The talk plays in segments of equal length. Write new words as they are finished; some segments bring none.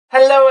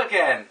Hello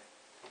again!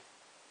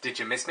 Did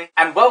you miss me?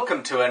 And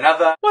welcome to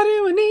another Why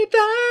do we need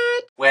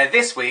that? Where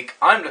this week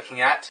I'm looking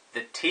at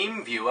the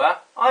TeamViewer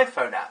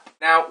iPhone app.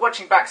 Now,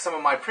 watching back some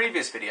of my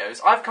previous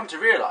videos, I've come to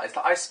realise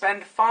that I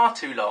spend far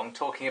too long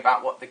talking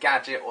about what the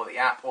gadget or the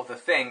app or the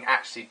thing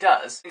actually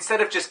does,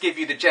 instead of just give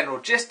you the general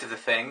gist of the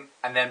thing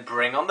and then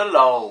bring on the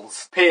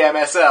lols.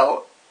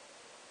 PMSL.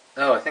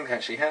 Oh, I think I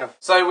actually have.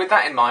 So with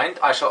that in mind,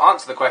 I shall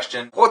answer the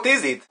question, what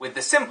is it? With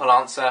the simple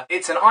answer,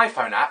 it's an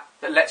iPhone app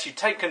that lets you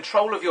take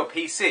control of your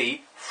PC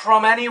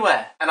from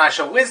anywhere. And I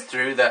shall whiz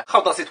through the how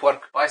does it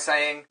work by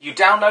saying, you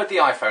download the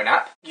iPhone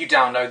app, you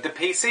download the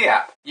PC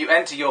app, you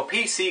enter your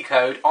PC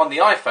code on the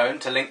iPhone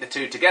to link the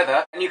two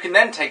together, and you can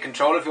then take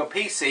control of your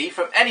PC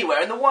from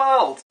anywhere in the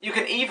world. You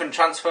can even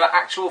transfer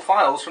actual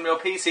files from your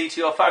PC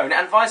to your phone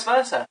and vice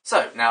versa.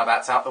 So, now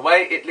that's out the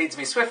way, it leads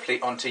me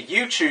swiftly onto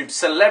YouTube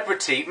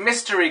celebrity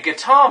mystery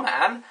guitar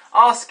man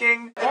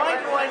asking,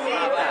 why do I need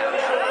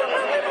that?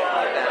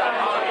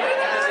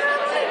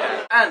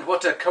 And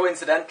what a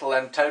coincidental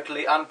and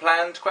totally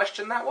unplanned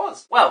question that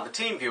was. Well, the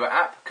TeamViewer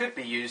app could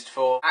be used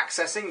for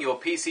accessing your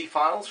PC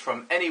files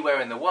from anywhere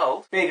in the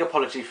world. Big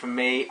apology from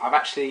me.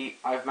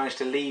 I've managed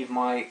to leave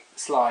my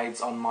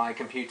slides on my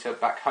computer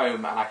back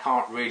home and I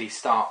can't really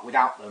start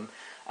without them.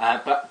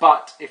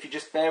 But if you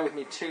just bear with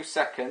me 2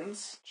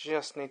 seconds.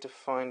 Just need to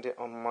find it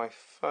on my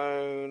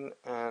phone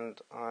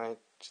and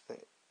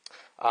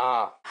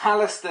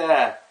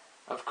Alistair,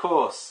 of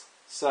course.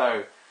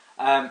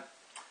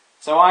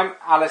 So I'm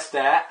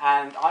Alistair,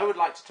 and I would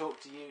like to talk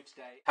to you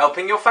today.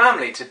 Helping your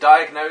family to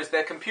diagnose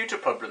their computer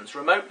problems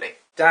remotely.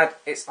 Dad,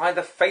 it's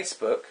either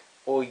Facebook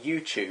or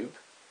YouTube.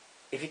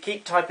 If you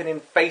keep typing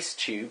in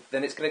FaceTube,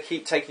 then it's going to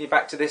keep taking you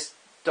back to this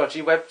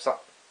dodgy website.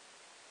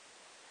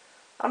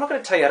 I'm not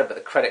going to tell you how to put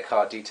the credit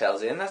card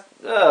details in.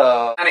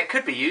 And it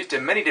could be used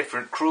in many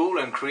different cruel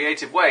and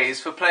creative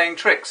ways for playing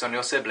tricks on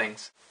your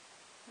siblings.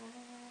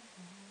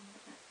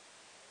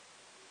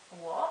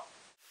 What?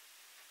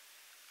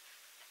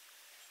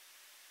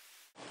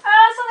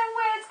 Something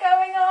weird's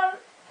going on.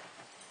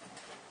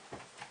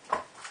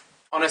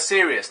 On a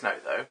serious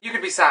note though, you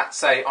could be sat,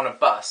 say, on a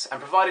bus, and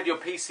provided your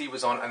PC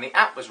was on and the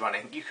app was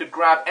running, you could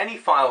grab any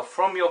file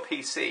from your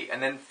PC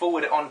and then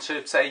forward it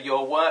onto, say,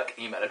 your work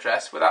email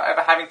address without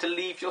ever having to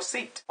leave your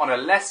seat. On a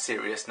less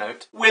serious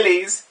note,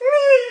 Willies!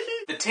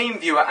 The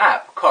TeamViewer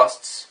app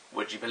costs,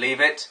 would you believe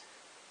it,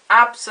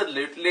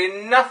 absolutely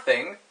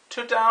nothing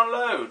to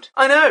download.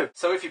 I know!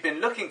 So if you've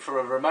been looking for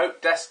a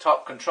remote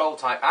desktop control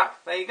type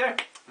app, there you go.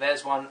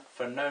 There's one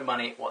for no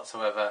money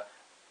whatsoever.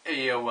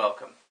 You're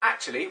welcome.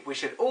 Actually, we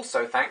should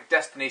also thank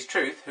Destiny's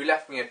Truth, who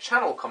left me a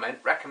channel comment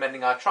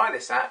recommending I try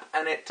this app,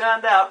 and it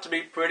turned out to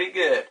be pretty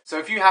good. So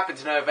if you happen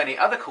to know of any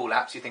other cool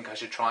apps you think I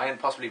should try and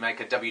possibly make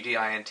a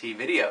WDINT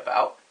video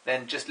about,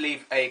 then just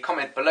leave a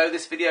comment below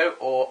this video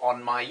or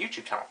on my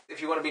YouTube channel.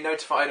 If you want to be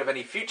notified of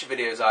any future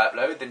videos I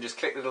upload, then just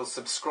click the little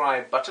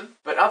subscribe button.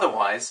 But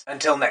otherwise,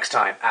 until next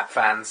time, app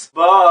fans,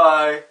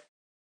 bye!